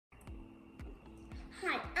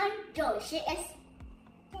JoeyC is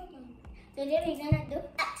today we're gonna do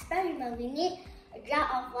experiment. We need a jar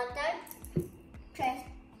of water,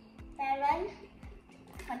 transparent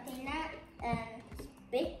container, and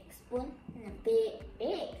big spoon, and a big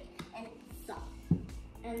egg, and salt.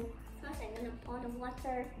 And first I'm gonna pour the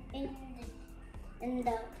water in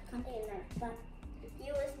the container, but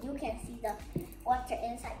you can see the water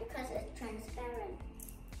inside because it's transparent.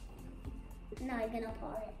 Now I'm gonna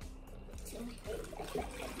pour it.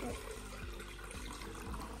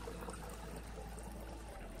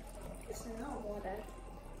 It's not water.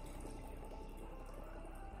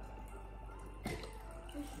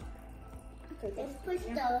 Okay, just push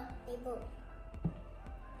the table.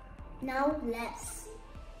 Now let's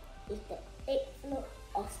see if the egg float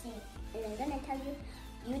or sink. And I'm gonna tell you,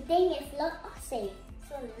 you think it float or sink.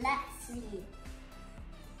 So let's see.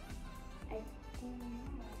 I think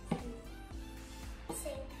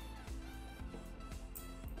sink.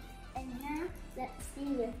 And now let's see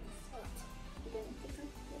with the salt. We're gonna pick up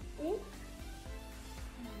the egg.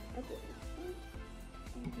 Put it in.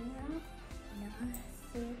 And now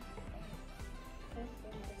see. Put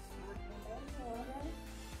in the salt and the water.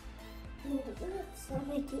 So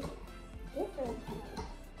make it different.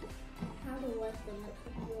 How do I do it?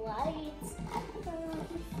 White.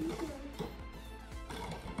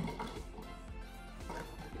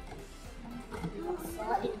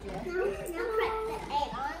 Salt in there. Now crack the egg.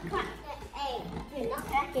 I want to crack the egg. We're not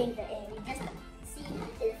cracking the egg. We just see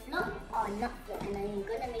if it float or not float, and then you're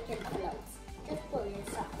gonna make it float. Just put in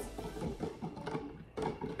salt.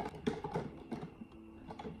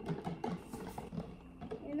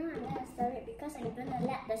 Because I'm gonna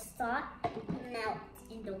let the salt melt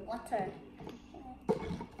in the water.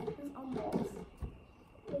 It's almost.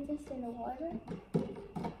 We're just in the water.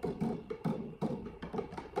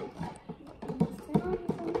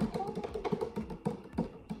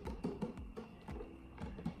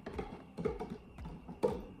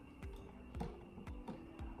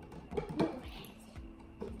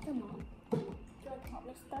 Come on. Your top,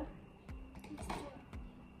 mister.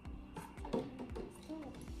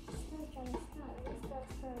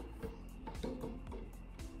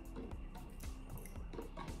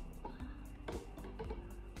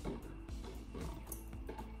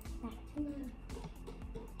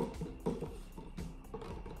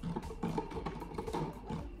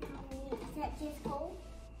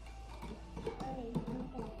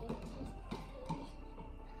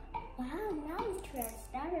 Wow, now it's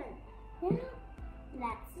transparent. Now,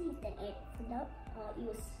 let's see if the egg float or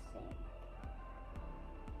you sink.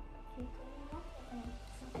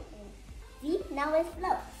 See, now it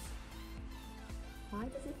floats. Why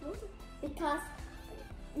does it float? Because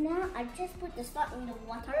now I just put the salt in the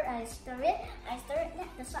water, I stir it,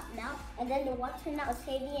 let the salt melt, and then the water now is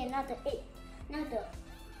heavy, and now the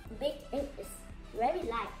big egg is very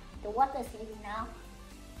light. The water is heavy now.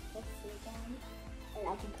 Let's see again. And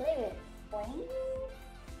I can clear it. Boing,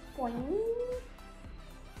 boing,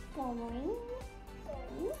 boing,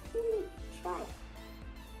 boing. Try it.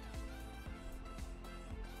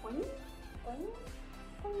 Boing, boing,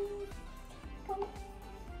 boing, boing,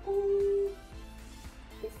 boing.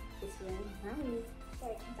 This is very nice. So I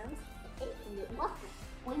can bounce the egg in the water.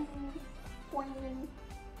 Boing, boing.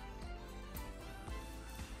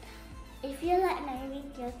 If you like my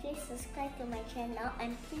video, please subscribe to my channel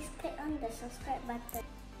and please click on the subscribe button.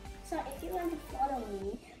 So if you want to follow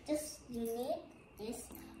me, you need this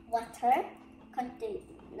water,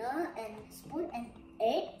 container, and spoon, and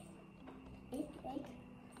egg,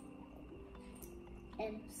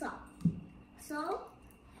 and salt.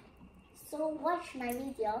 So watch my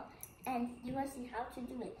video and you will see how to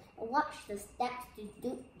do it. Watch the steps to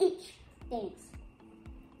do each thing.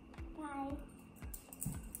 Bye.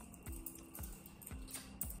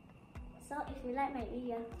 So if you like my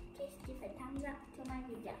video, please give a thumbs up to my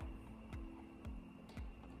video.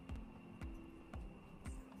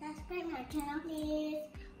 Subscribe my channel please.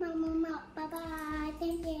 Bye bye.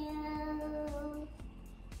 Thank you.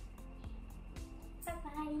 Bye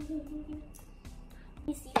bye.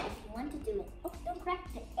 You see if you want to do it. Oh, don't crack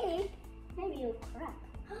the egg. Maybe you'll crack.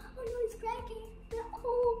 Oh no, it's cracking.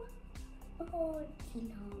 Oh, no,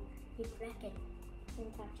 you crack it.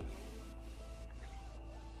 Don't touch it.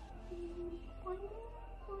 Boing, boing,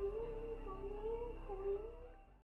 boing, boing, boing.